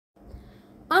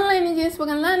Energy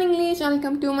Spoken Learn English.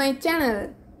 Welcome to my channel.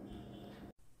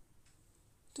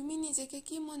 তুমি নিজেকে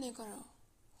কি মনে করো?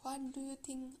 What do you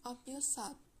think of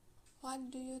yourself? What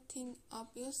do you think of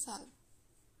yourself?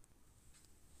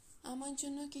 আমার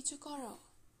জন্য কিছু করো.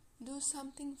 Do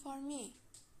something for me.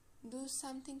 Do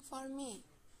something for me.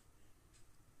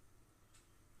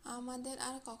 আমাদের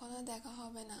আর কখনো দেখা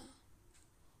হবে না.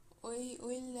 We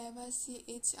will never see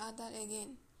each other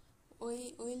again. We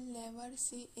will never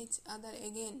see each other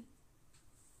again.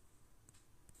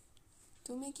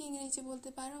 তুমি কি ইংরেজি বলতে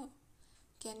পারো?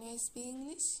 Can you speak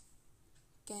English?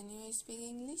 Can you speak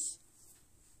English?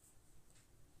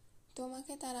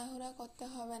 তোমাকে তাড়াহুড়া করতে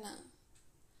হবে না.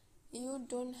 You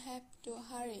don't have to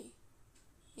hurry.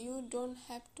 You don't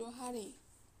have to hurry.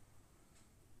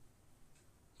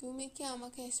 তুমি কি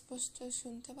আমাকে স্পষ্ট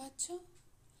শুনতে পাচ্ছ?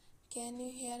 Can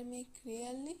you hear me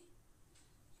clearly?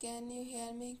 Can you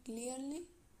hear me clearly?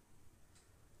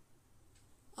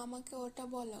 আমাকে ওটা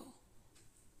বলো.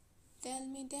 Tell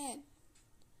me that.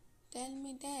 Tell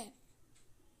me that.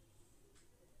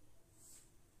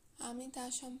 আমি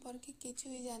তার সম্পর্কে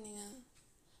কিছুই জানি না.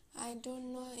 I don't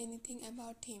know anything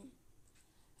about him.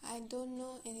 I don't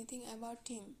know anything about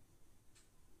him.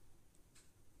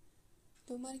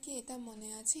 তোমার কি এটা মনে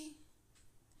আছে?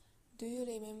 Do you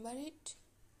remember it?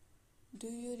 Do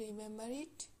you remember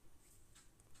it?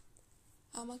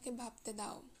 আমাকে ভাবতে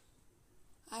দাও.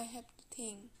 I have to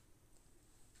think.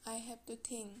 I have to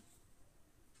think.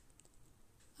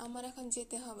 আমার এখন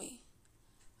যেতে হবে.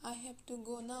 I have to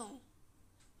go now.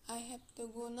 I have to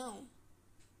go now.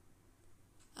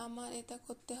 আমার এটা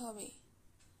করতে হবে.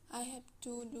 I have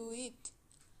to do it.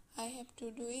 I have to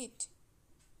do it.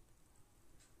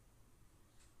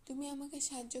 তুমি আমাকে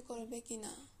সাহায্য করবে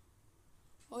কিনা?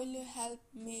 Will you help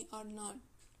me or not?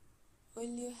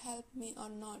 Will you help me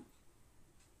or not?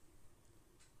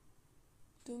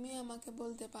 তুমি আমাকে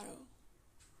বলতে পারো.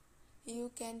 You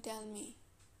can tell me.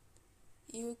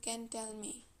 You can tell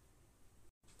me.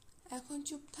 এখন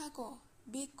চুপ থাকো.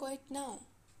 Be quiet now.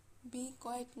 Be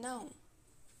quiet now.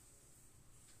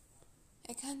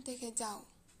 এখান থেকে যাও.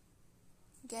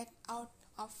 Get out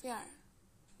of here.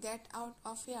 Get out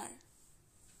of here.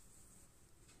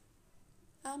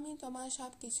 আমি তোমার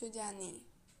সব কিছু জানি.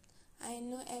 I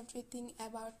know everything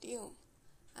about you.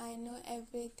 I know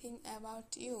everything about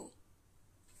you.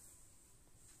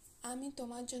 আমি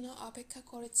তোমার জন্য অপেক্ষা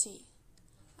করেছি.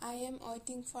 I am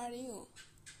waiting for you.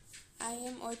 I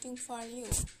am waiting for you.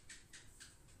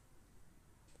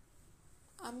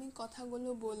 আমি কথাগুলো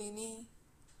বলিনি.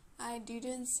 I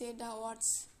didn't say the words.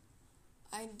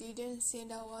 I didn't say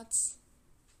the words.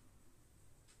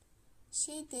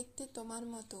 সে দেখতে তোমার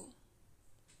মতো.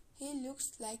 He looks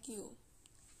like you.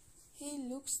 He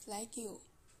looks like you.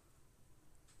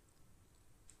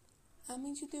 আমি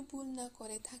যদি ভুল না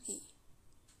করে থাকি.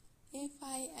 If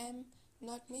I am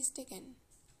not mistaken.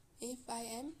 If I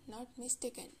am not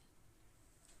mistaken.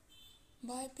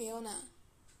 ভয় পেও না.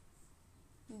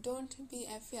 Don't be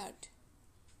afraid.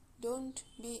 Don't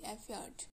be afraid.